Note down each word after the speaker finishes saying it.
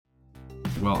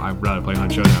well, I'd rather play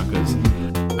Hunt Showdown because,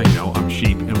 I'm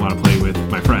cheap and want to play with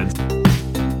my friends.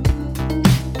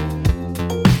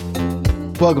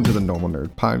 Welcome to the Normal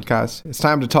Nerd Podcast. It's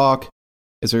time to talk.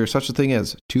 Is there such a thing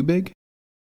as too big?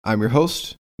 I'm your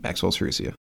host, Maxwell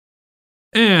Cerisia.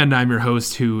 And I'm your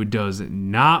host who does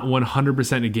not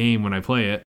 100% a game when I play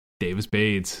it, Davis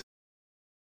Bades.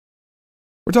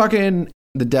 We're talking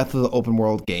the death of the open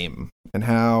world game and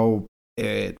how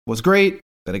it was great,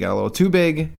 then it got a little too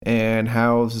big, and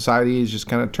how society is just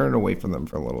kind of turning away from them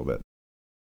for a little bit.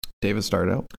 Davis,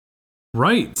 started out.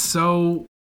 Right. So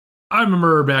I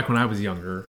remember back when I was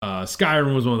younger,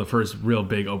 Skyrim was one of the first real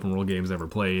big open world games I ever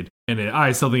played. And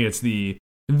I still think it's the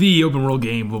open world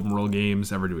game of open world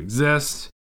games ever to exist.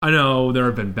 I know there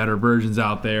have been better versions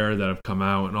out there that have come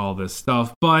out and all this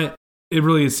stuff, but it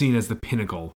really is seen as the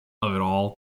pinnacle of it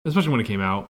all, especially when it came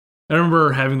out. I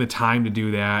remember having the time to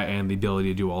do that and the ability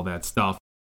to do all that stuff.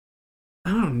 I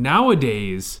don't know,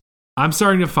 nowadays, I'm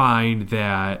starting to find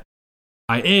that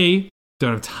I, A,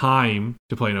 don't have time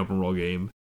to play an open world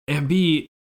game, and B,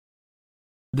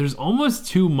 there's almost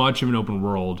too much of an open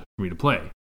world for me to play.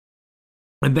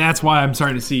 And that's why I'm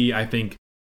starting to see, I think,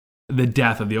 the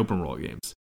death of the open world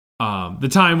games. The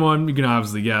time one, you can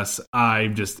obviously guess. I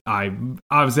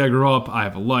grew up, I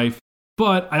have a life,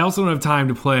 but I also don't have time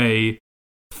to play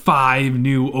 5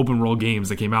 new open world games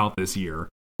that came out this year.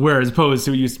 Whereas opposed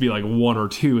to it used to be like 1 or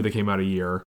 2 that came out a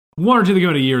year. 1 or 2 that came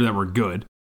out a year that were good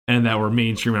and that were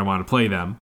mainstream and I want to play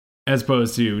them. As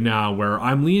opposed to now where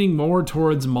I'm leaning more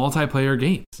towards multiplayer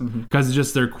games. Because it's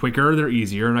just, they're quicker, they're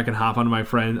easier, and I can hop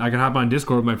on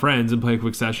Discord with my friends and play a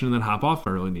quick session and then hop off if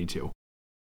I really need to.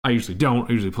 I usually don't.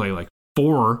 I usually play like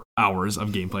 4 hours of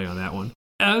gameplay on that one.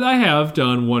 And I have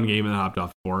done 1 game and then hopped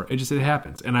off 4. It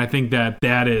happens. And I think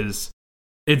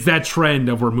it's that trend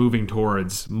of we're moving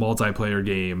towards multiplayer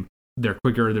game. They're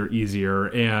quicker, they're easier,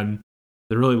 and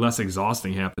they're really less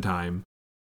exhausting half the time.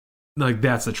 Like,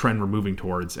 that's the trend we're moving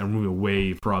towards, and we're moving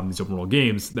away from these open world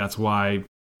games. That's why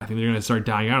I think they're going to start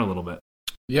dying out a little bit.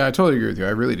 Yeah, I totally agree with you.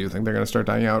 I really do think they're going to start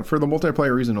dying out. For the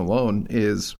multiplayer reason alone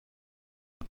is,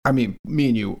 I mean, me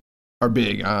and you are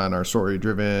big on our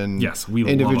story-driven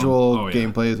individual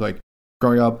gameplays. Like,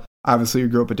 growing up, obviously, we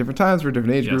grew up at different times for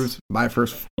different age groups. My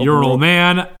first... You're an old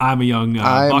man. I'm a young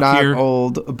I'm buck not here.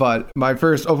 old, but my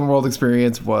first open world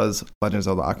experience was Legend of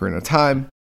Zelda Ocarina of Time,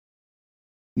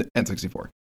 N64.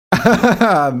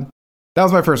 That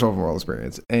was my first open world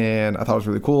experience, and I thought it was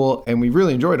really cool, and we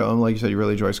really enjoyed them. Like you said, you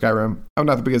really enjoy Skyrim. I'm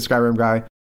not the biggest Skyrim guy.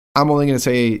 I'm only going to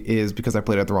say is because I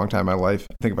played it at the wrong time in my life.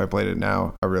 I think if I played it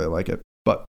now, I really like it.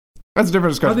 But that's a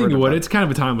different discussion. I think it's kind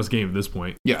of a timeless game at this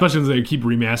point. Yeah. Especially since they keep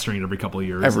remastering it every couple of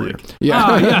years. Every year.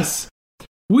 Yeah. Yes.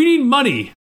 We need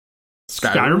money.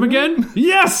 Skyrim again?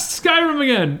 Yes, Skyrim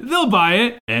again. They'll buy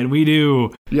it, and we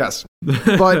do. Yes.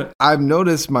 But I've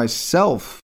noticed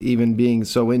myself even being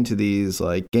so into these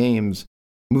like games,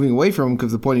 moving away from them,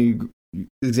 because the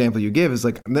example you give is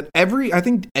like that I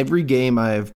think every game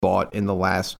I've bought in the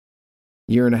last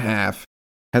year and a half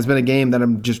has been a game that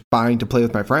I'm just buying to play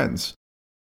with my friends.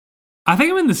 I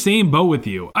think I'm in the same boat with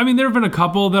you. I mean, there have been a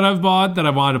couple that I've bought that I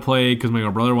wanted to play because my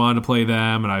brother wanted to play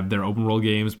them, and they're open world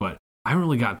games, but I haven't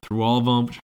really got through all of them,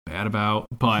 which I'm bad about,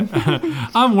 but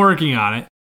I'm working on it.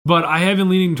 But I have been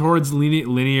leaning towards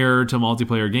linear to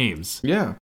multiplayer games.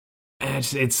 Yeah. And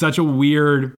it's such a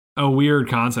weird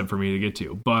concept for me to get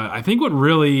to. But I think what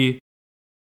really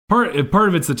part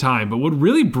of it's the time, but what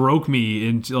really broke me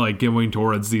into like going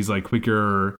towards these like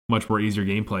quicker, much more easier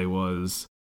gameplay was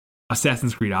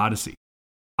Assassin's Creed Odyssey.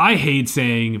 I hate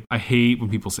when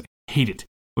people say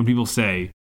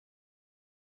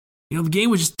the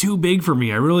game was just too big for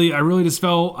me. I really just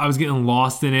felt I was getting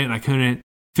lost in it and I couldn't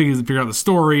figure out the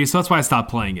story. So that's why I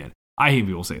stopped playing it. I hate when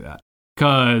people say that.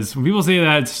 Because when people say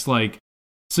that, it's like,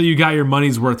 so you got your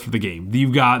money's worth for the game.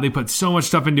 They put so much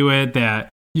stuff into it that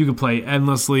you could play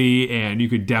endlessly and you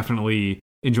could definitely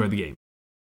enjoy the game.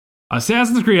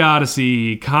 Assassin's Creed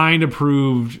Odyssey kind of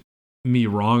proved me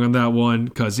wrong on that one,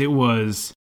 because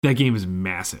that game is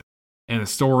massive. And the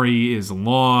story is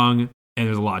long and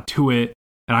there's a lot to it.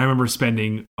 And I remember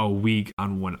spending a week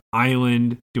on one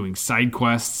island doing side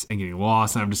quests and getting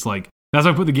lost. And I'm just like, that's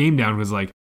why I put the game down, was like,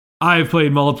 I've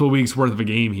played multiple weeks worth of a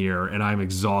game here, and I'm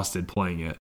exhausted playing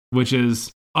it, which is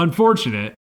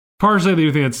unfortunate. Partially, I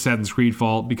do think it's Assassin's Creed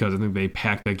fault, because I think they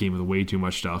packed that game with way too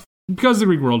much stuff. Because the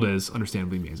Greek world is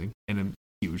understandably amazing and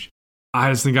huge.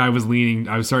 I just think I was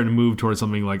starting to move towards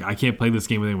something like, I can't play this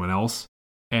game with anyone else,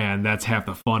 and that's half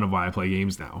the fun of why I play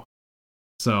games now.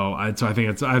 So I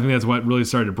think that's what really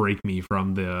started to break me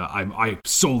from I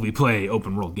solely play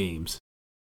open world games.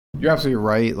 You're absolutely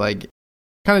right. Like,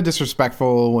 kind of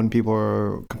disrespectful when people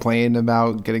are complaining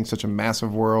about getting such a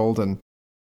massive world and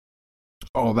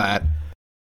all that.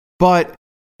 But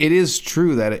it is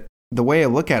true that the way I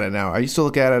look at it now, I used to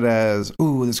look at it as,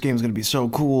 ooh, this game's going to be so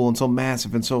cool and so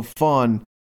massive and so fun.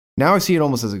 Now I see it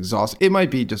almost as exhausting. It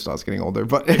might be just us getting older,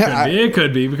 but it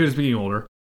could be because it's being older.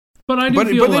 But I do but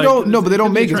feel they like don't. No, but they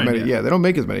don't make as trend, many. Yeah, they don't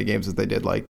make as many games as they did.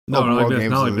 Like not like this.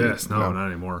 games Not like this. No, not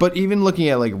anymore. But even looking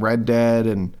at like Red Dead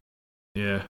and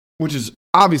which is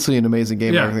obviously an amazing game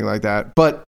and everything like that.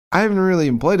 But I haven't really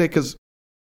even played it because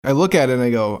I look at it and I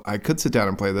go, I could sit down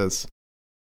and play this,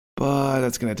 but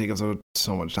that's going to take up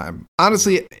so much time.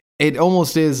 Honestly, it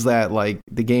almost is that like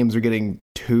the games are getting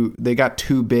they got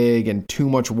too big and too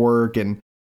much work and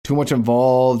too much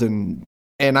involved. And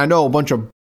I know a bunch of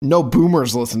no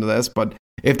boomers listen to this, but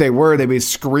if they were, they'd be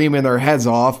screaming their heads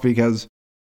off because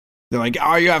they're like,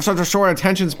 oh, you have such a short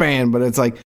attention span. But it's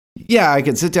like, yeah, I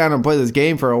could sit down and play this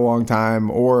game for a long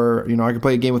time, or, you know, I could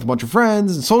play a game with a bunch of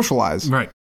friends and socialize. Right.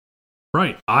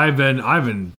 I've been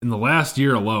in the last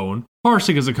year alone,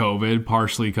 partially because of COVID,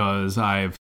 partially because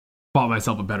I've bought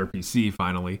myself a better PC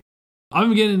finally. I've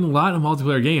been getting a lot of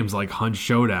multiplayer games like Hunt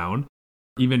Showdown.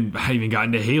 I even got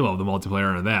into Halo, the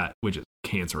multiplayer on that, which is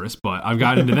cancerous, but I've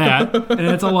gotten into that, and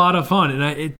it's a lot of fun.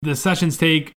 And the sessions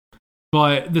take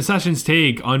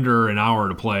under an hour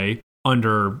to play,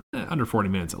 under 40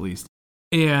 minutes at least,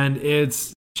 and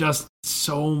it's just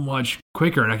so much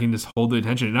quicker, and I can just hold the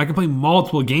attention, and I can play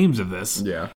multiple games of this,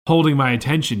 holding my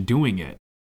attention doing it,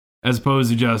 as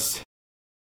opposed to just,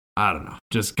 I don't know,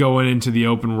 just going into the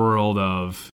open world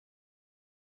of,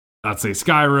 let's say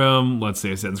Skyrim, let's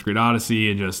say Assassin's Creed Odyssey,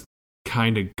 and just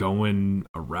kind of going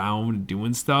around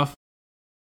doing stuff.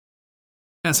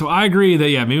 Yeah, so I agree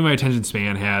that, maybe my attention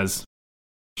span has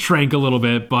shrank a little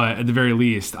bit, but at the very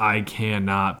least, I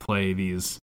cannot play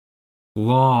these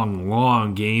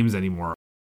long games anymore.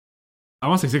 I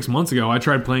want to say 6 months ago, I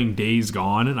tried playing Days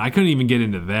Gone, and I couldn't even get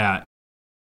into that.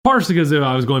 Partially because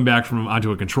I was going back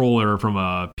onto a controller from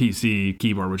a PC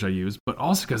keyboard, which I use, but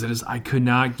also because I could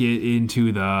not get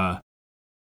into I've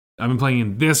been playing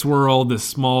in this world, this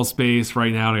small space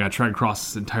right now, and I got to try to cross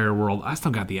this entire world. I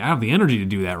still I have the energy to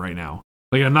do that right now.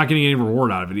 Like, I'm not getting any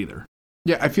reward out of it either.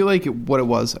 Yeah, I feel like what it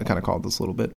was, I kind of called this a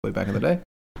little bit way back in the day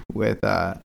with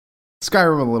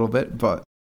Skyrim a little bit, but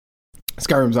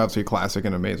Skyrim's obviously classic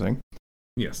and amazing.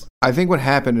 Yes. I think what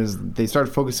happened is they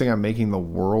started focusing on making the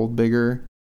world bigger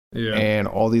and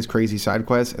all these crazy side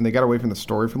quests, and they got away from the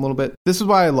story for a little bit. This is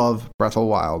why I love Breath of the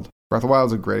Wild. Breath of the Wild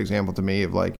is a great example to me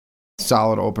of like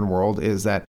solid open world, is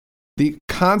that the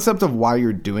concept of why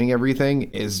you're doing everything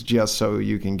is just so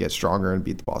you can get stronger and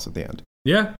beat the boss at the end.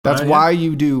 Yeah. That's why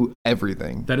you do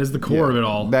everything. That is the core of it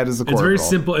all. That is the core of it all. It's very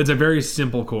simple. It's a very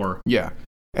simple core. Yeah.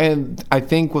 And I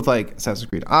think with like Assassin's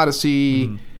Creed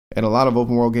Odyssey and a lot of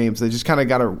open world games, they just kind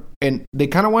of they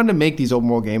kind of wanted to make these open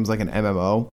world games like an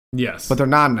MMO. Yes. But they're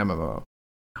not an MMO.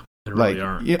 They really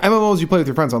aren't. MMOs you play with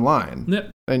your friends online.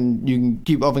 Yep. And you can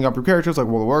keep leveling up your characters like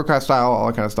World of Warcraft style, all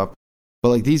that kind of stuff. But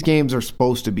like these games are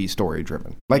supposed to be story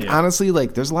driven. Like honestly,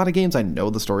 like there's a lot of games I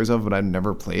know the stories of, but I've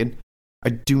never played. I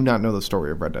do not know the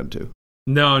story of Red Dead 2.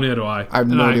 No, neither do I. I have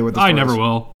no idea what the story is. I never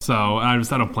will. So I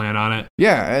don't plan on it.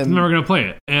 Yeah, and I'm never gonna play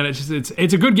it. And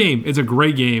it's a good game. It's a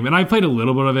great game, and I played a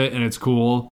little bit of it, and it's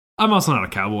cool. I'm also not a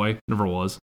cowboy. Never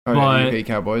was. Oh, but you hate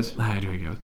cowboys. I do hate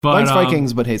cowboys. But, likes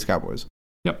Vikings, but hates cowboys.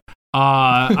 Yep.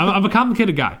 I'm a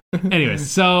complicated guy. Anyways,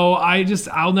 so I don't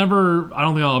think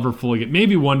I'll ever fully get.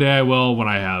 Maybe one day I will when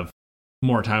I have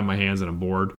more time on my hands and I'm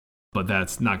bored. But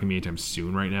that's not gonna be anytime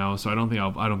soon right now. So I don't think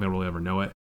I'll really ever know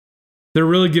it. They're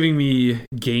really giving me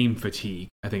game fatigue,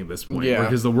 I think, at this point. Yeah.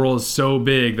 Because the world is so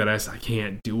big that I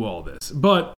can't do all this.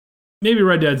 But maybe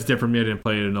Red Dead's different. Maybe I didn't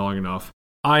play it long enough.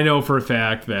 I know for a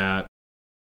fact that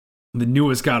the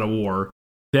newest God of War,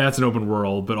 that's an open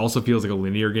world, but also feels like a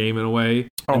linear game in a way.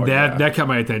 And that kept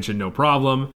my attention, no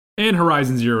problem. And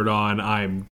Horizon Zero Dawn,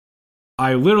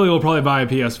 I literally will probably buy a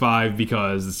PS5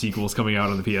 because the sequel's coming out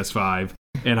on the PS5.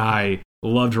 And I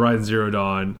loved Horizon Zero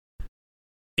Dawn.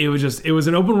 It was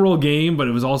an open world game, but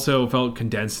it was also felt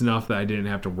condensed enough that I didn't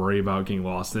have to worry about getting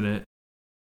lost in it.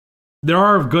 There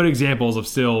are good examples of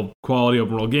still quality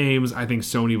open world games. I think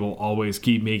Sony will always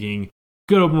keep making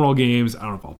good open world games. I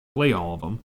don't know if I'll play all of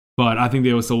them, but I think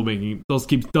they'll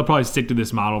probably stick to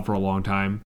this model for a long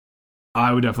time.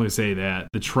 I would definitely say that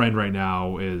the trend right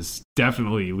now is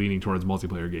definitely leaning towards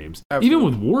multiplayer games. Absolutely. Even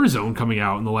with Warzone coming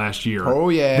out in the last year. Oh,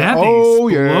 yeah. That thing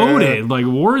exploded. Yeah. Like,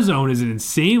 Warzone is an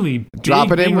insanely big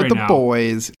Drop it in thing with right the now.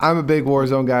 Boys. I'm a big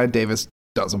Warzone guy. Davis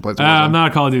doesn't play Warzone. I'm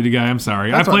not a Call of Duty guy. I'm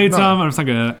sorry. I played some. I'm just not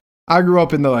good at it. I grew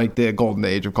up in the golden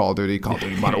age of Call of Duty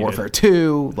Modern Warfare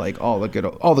 2, like all the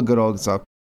good old stuff.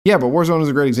 Yeah, but Warzone is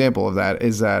a great example of that.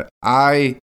 Is that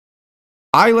I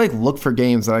like look for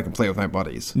games that I can play with my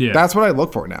buddies. Yeah. That's what I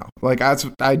look for now. Like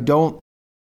I don't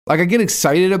like I get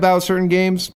excited about certain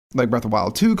games like Breath of the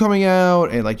Wild 2 coming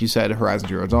out, and like you said, Horizon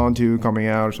Zero Dawn 2 coming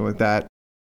out or something like that.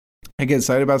 I get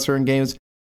excited about certain games.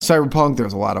 Cyberpunk,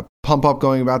 there's a lot of pump up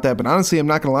going about that, but honestly, I'm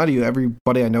not gonna lie to you.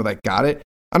 Everybody I know that got it,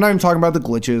 I'm not even talking about the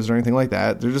glitches or anything like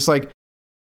that. They're just like,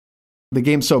 the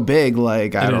game's so big,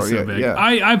 like I don't know. Yeah.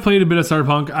 I played a bit of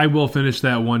Cyberpunk. I will finish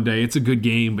that one day. It's a good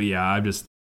game, but yeah,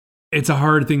 it's a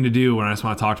hard thing to do when I just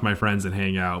want to talk to my friends and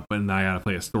hang out, but then I gotta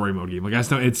play a story mode game. Like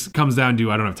it comes down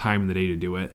to I don't have time in the day to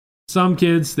do it. Some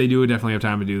kids, they definitely have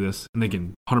time to do this, and they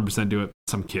can 100% do it.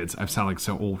 Some kids, I sound like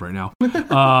so old right now.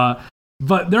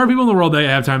 But there are people in the world that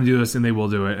have time to do this, and they will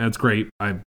do it. And it's great.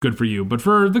 Good for you. But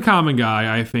for the common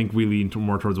guy, I think we lean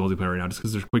more towards multiplayer right now, just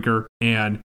because they're quicker.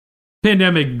 And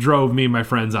pandemic drove me and my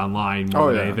friends online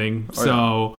more than anything.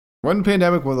 So when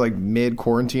pandemic was like mid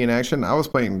quarantine action, I was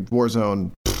playing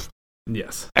Warzone.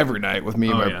 Yes, every night with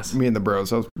me and the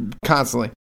bros. I was constantly.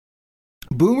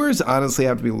 Boomers honestly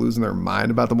have to be losing their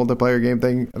mind about the multiplayer game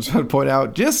thing. I'm just trying to point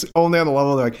out, just only on the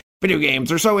level they're like, video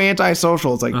games are so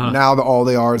antisocial. It's like now all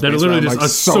they are is they're literally just like a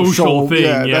social thing.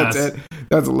 Yeah, yes. That's it.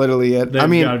 That's literally it.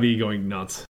 They've got to be going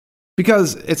nuts.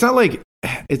 Because it's not like,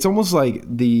 it's almost like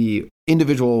the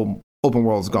individual open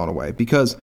world has gone away.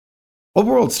 Because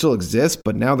open world still exists,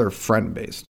 but now they're friend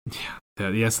based.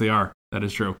 Yeah, yes, they are. That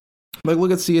is true. Like,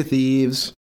 look at Sea of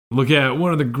Thieves. Look at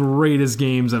one of the greatest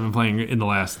games I've been playing in the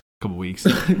last couple weeks.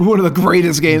 One of the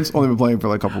greatest games. Only been playing for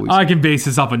like a couple weeks. I can base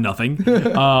this off of nothing.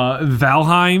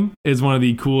 Valheim is one of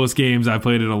the coolest games I've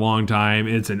played in a long time.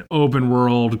 It's an open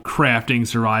world crafting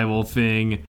survival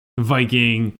thing.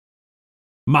 Viking,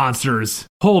 monsters,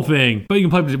 whole thing. But you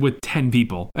can play with 10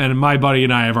 people. And my buddy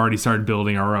and I have already started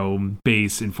building our own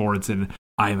base in forts. And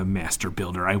I am a master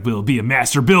builder. I will be a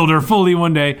master builder fully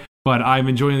one day. But I'm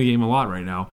enjoying the game a lot right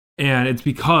now. And it's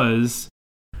because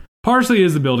partially it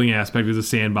is the building aspect, it's a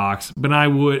sandbox, but I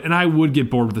would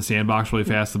get bored with the sandbox really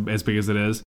fast, as big as it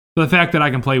is. But the fact that I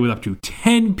can play with up to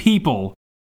 10 people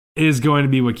is going to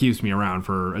be what keeps me around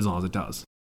for as long as it does.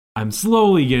 I'm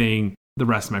slowly getting the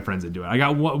rest of my friends into it. I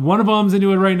got one of them's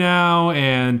into it right now,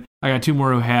 and I got 2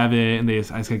 more who have it, and I just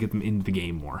got to get them into the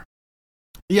game more.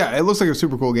 Yeah, it looks like a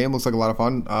super cool game. Looks like a lot of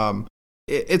fun.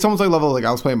 It's almost like level, like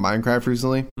I was playing Minecraft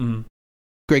recently. Mm-hmm.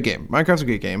 Great game. Minecraft's a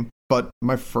great game. But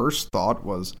my first thought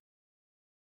was,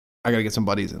 I gotta get some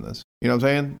buddies in this. You know what I'm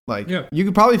saying? Like, you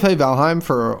could probably play Valheim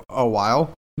for a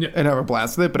while and have a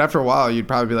blast with it, but after a while, you'd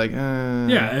probably be like,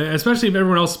 Yeah, especially if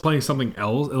everyone else is playing something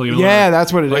else. Like,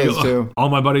 that's what it is, too. All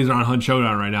my buddies are on Hunt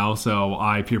Showdown right now, so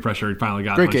I peer pressure finally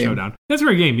got Hunt Showdown. That's a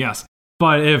great game, yes.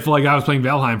 But if, like, I was playing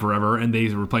Valheim forever and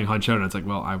they were playing Hunt Showdown, it's like,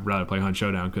 well, I'd rather play Hunt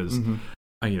Showdown because...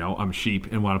 I'm a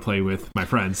sheep and want to play with my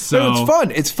friends. So it's fun.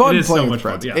 It's fun playing with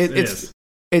friends. Yes,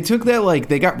 it took that, like,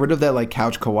 they got rid of that, like,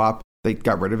 couch co-op. They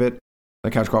got rid of it.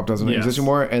 Like, couch co-op doesn't exist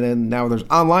anymore. And then now there's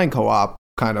online co-op,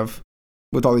 kind of,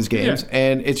 with all these games. Yeah.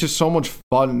 And it's just so much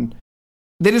fun.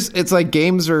 It's like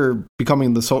games are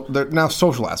becoming they're now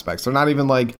social aspects. They're not even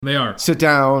like they are sit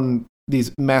down,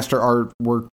 these master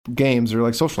artwork games. They're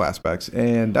like social aspects.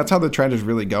 And that's how the trend is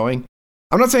really going.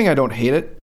 I'm not saying I don't hate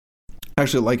it. I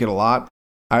actually like it a lot.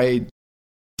 I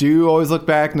do always look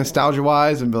back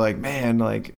nostalgia-wise and be like, man,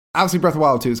 like, obviously Breath of the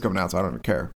Wild 2 is coming out, so I don't even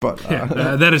care. But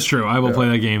that is true. I will play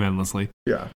that game endlessly.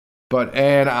 Yeah.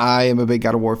 And I am a big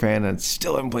God of War fan and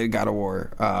still haven't played God of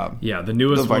War. The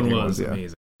newest one was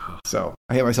amazing. So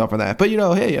I hate myself for that. But,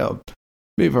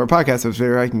 maybe for our podcast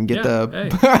episode, I can get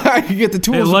I can get the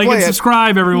tools to like play and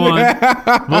subscribe, everyone.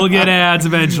 We'll get ads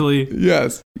eventually.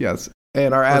 Yes.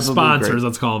 And our ads sponsors,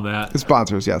 let's call them that.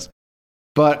 Sponsors, yes.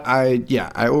 But I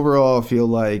overall feel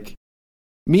like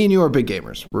me and you are big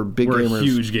gamers. We're gamers.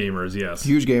 Huge gamers, yes.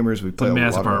 Huge gamers. We play a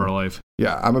massive part of our life.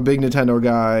 Yeah, I'm a big Nintendo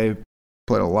guy.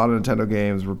 Played a lot of Nintendo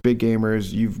games. We're big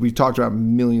gamers. We've talked about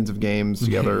millions of games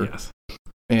together. Yes.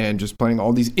 And just playing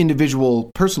all these individual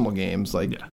personal games,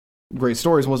 like great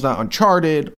stories, was not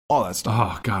Uncharted, all that stuff.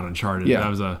 Oh, God, Uncharted. Yeah. That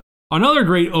was another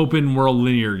great open world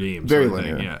linear game. Very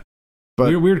linear. Yeah.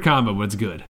 But weird combo, but it's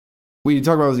good. We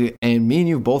talk about those, and me and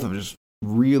you both have just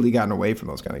really gotten away from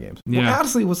those kind of games. Yeah. Well,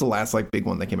 honestly, what's the last big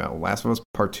one that came out? Last of Us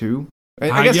Part 2?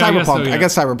 I guess Cyberpunk. I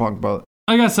guess Cyberpunk, but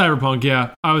I guess Cyberpunk,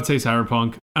 yeah. I would say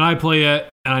Cyberpunk. And I play it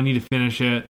and I need to finish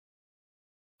it.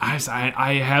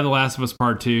 I had The Last of Us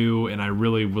Part 2 and I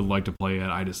really would like to play it.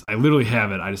 I literally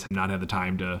have it. I just have not had the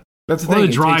time to That's the or thing.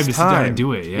 the drive it to takes sit down time. and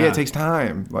do it. Yeah, it takes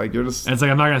time. Like you're just. And it's like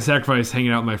I'm not gonna sacrifice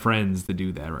hanging out with my friends to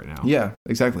do that right now. Yeah,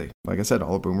 exactly. Like I said,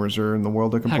 all the boomers are in the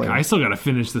world are Heck, complaining. I still got to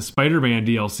finish the Spider-Man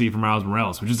DLC for Miles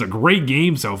Morales, which is a great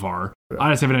game so far. Yeah.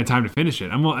 I just haven't had time to finish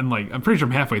it. I'm pretty sure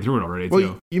I'm halfway through it already. Well,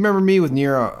 too. you remember me with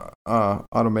Nier Automata?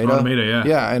 Automata, yeah.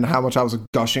 Yeah, and how much I was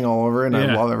gushing all over it, and I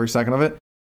Yeah. love every second of it.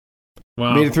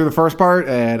 Wow. Made it through the first part,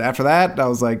 and after that, I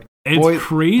was like, It's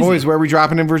crazy. Boys, where are we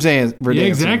dropping in Verdansk? Yeah,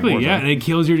 exactly. Yeah, and it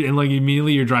kills your and like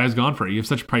immediately your drive's gone for it. You have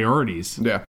such priorities.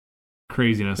 Yeah,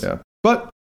 Craziness. yeah. But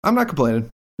I'm not complaining.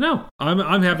 No,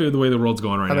 I'm happy with the way the world's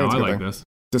going right I think now. it's a I good like thing. this.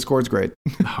 Discord's great.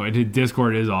 Oh,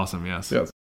 Discord is awesome. Yes. Yes.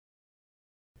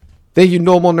 Thank you,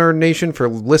 Normal Nerd Nation, for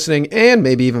listening and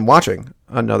maybe even watching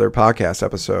another podcast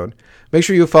episode. Make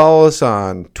sure you follow us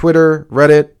on Twitter,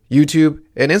 Reddit, YouTube,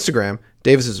 and Instagram.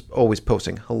 Davis is always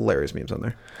posting hilarious memes on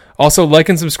there. Also, like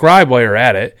and subscribe while you're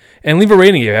at it, and leave a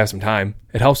rating if you have some time.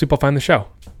 It helps people find the show.